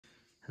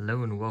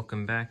Hello and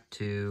welcome back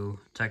to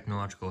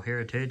Technological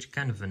Heritage,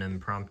 kind of an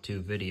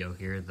impromptu video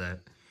here that,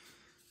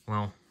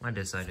 well, I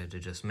decided to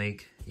just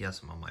make.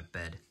 Yes, I'm on my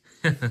bed.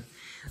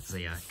 So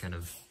yeah, kind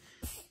of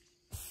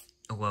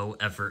a low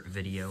effort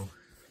video.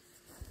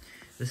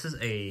 This is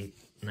a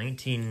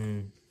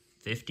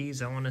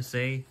 1950s, I want to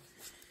say,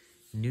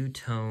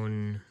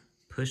 Nutone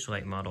push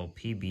light model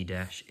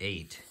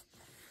PB-8,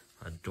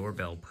 a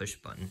doorbell push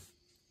button.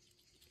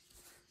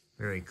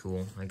 Very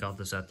cool. I got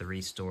this at the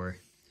Restore.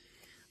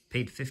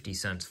 Paid 50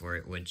 cents for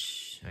it,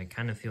 which I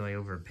kind of feel I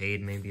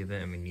overpaid maybe a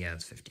bit. I mean, yeah,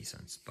 it's 50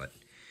 cents, but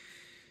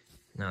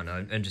no,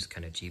 I'm just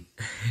kind of cheap.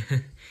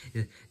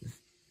 The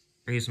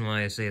reason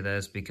why I say that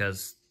is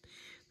because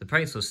the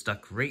price was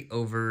stuck right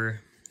over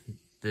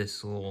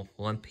this little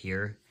lump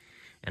here,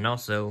 and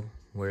also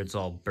where it's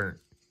all burnt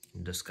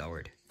and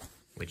discolored,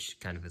 which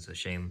kind of is a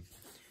shame.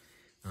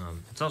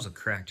 It's also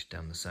cracked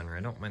down the center.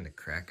 I don't mind the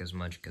crack as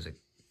much because it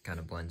kind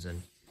of blends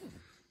in.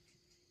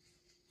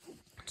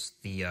 It's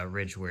the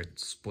ridge where it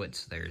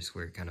splits there is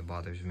where it kind of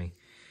bothers me.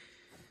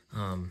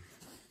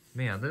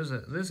 Yeah, there's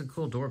a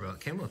cool doorbell. It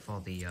came with all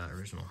the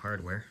original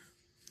hardware,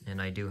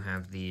 and I do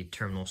have the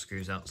terminal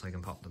screws out so I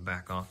can pop the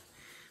back off.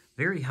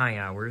 Very high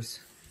hours.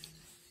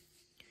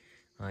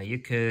 You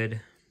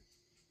could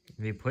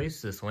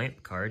replace this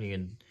lamp card. You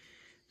can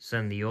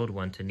send the old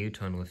one to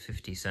Nutone with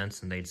 50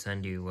 cents, and they'd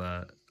send you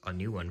a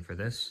new one for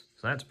this.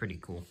 So that's pretty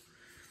cool.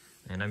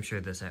 And I'm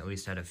sure this at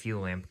least had a few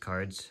lamp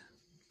cards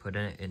put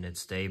in it in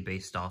its day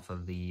based off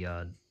of the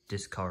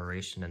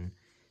discoloration and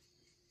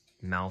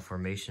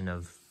malformation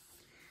of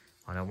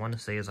what I want to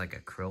say is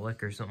like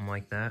acrylic or something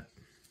like that.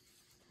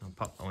 I'll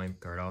pop the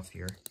lamp guard off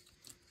here.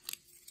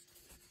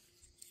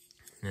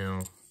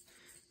 Now,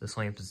 this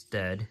lamp is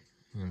dead.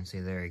 You can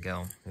see, there you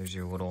go. There's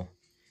your little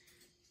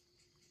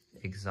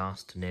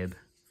exhaust nib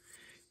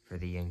for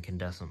the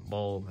incandescent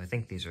bulb. I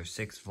think these are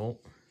 6 volt.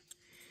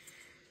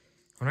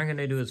 What I'm going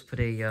to do is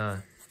put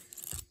a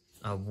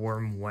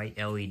warm white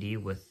LED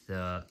with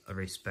a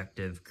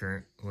respective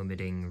current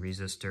limiting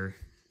resistor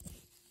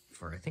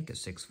for, I think, a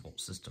 6 volt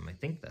system. I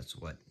think that's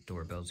what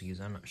doorbells use.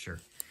 I'm not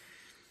sure.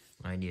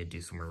 I need to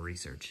do some more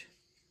research.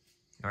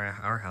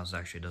 Our house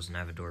actually doesn't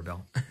have a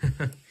doorbell.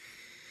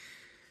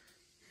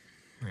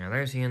 Now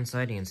there's the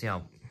inside. You can see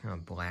how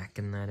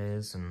blackened that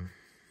is, and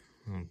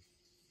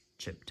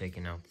chip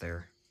taken out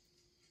there.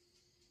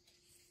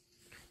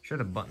 Sure,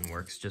 the button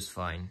works just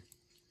fine.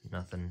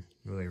 Nothing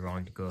really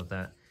wrong to go with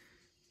that.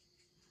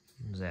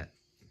 What is that?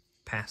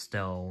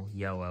 Pastel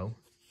yellow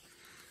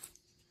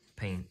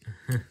paint.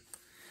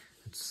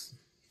 It's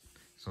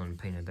someone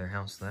painted their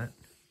house that.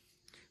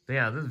 But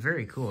yeah, this is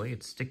very cool. You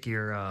could stick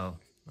your a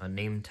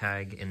name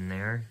tag in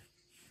there.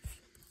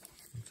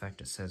 In fact,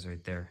 it says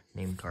right there,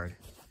 name card.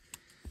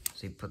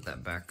 So you put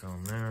that back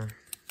on there.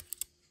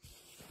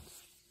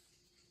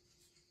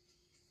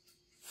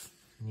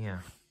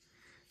 Yeah,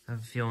 I have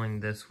a feeling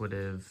this would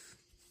have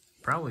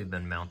probably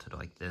been mounted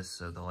like this,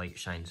 so the light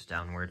shines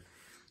downward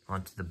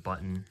onto the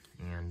button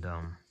and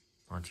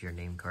onto your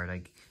name card.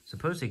 I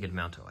suppose you could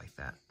mount it like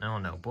that. I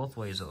don't know. Both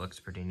ways it looks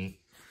pretty neat.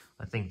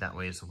 I think that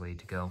way is the way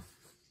to go.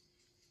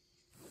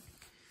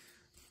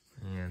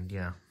 And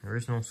yeah,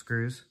 original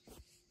screws.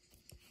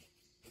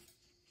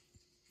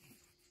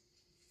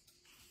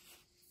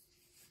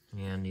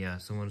 And yeah,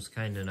 someone's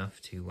kind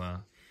enough to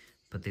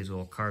put these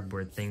little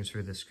cardboard things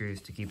for the screws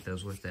to keep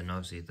those with it. And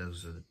obviously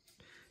those are the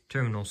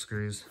terminal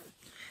screws.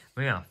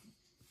 But yeah,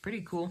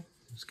 pretty cool.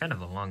 It's kind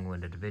of a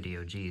long-winded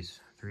video,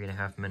 geez.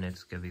 3.5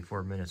 minutes, gonna be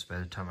 4 minutes by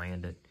the time I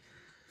end it.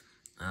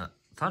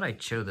 Thought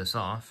I'd show this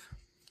off,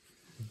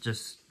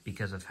 just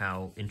because of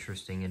how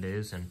interesting it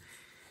is, and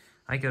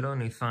I could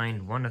only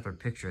find one other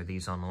picture of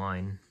these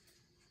online.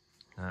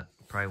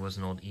 Probably was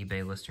an old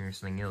eBay listing or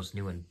something. It was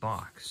new in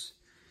box.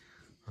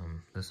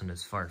 This one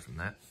is far from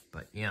that,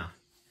 but yeah.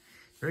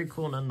 Very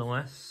cool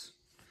nonetheless.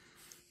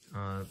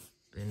 And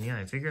yeah,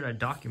 I figured I'd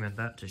document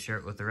that to share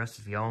it with the rest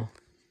of y'all.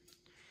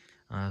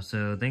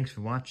 So thanks for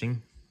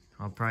watching.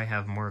 I'll probably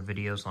have more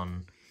videos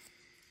on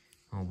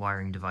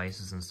wiring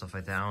devices and stuff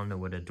like that. I don't know,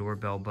 would a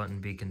doorbell button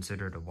be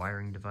considered a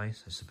wiring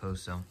device? I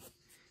suppose so.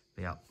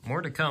 But yeah,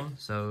 more to come,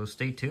 so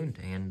stay tuned,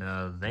 and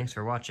thanks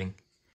for watching.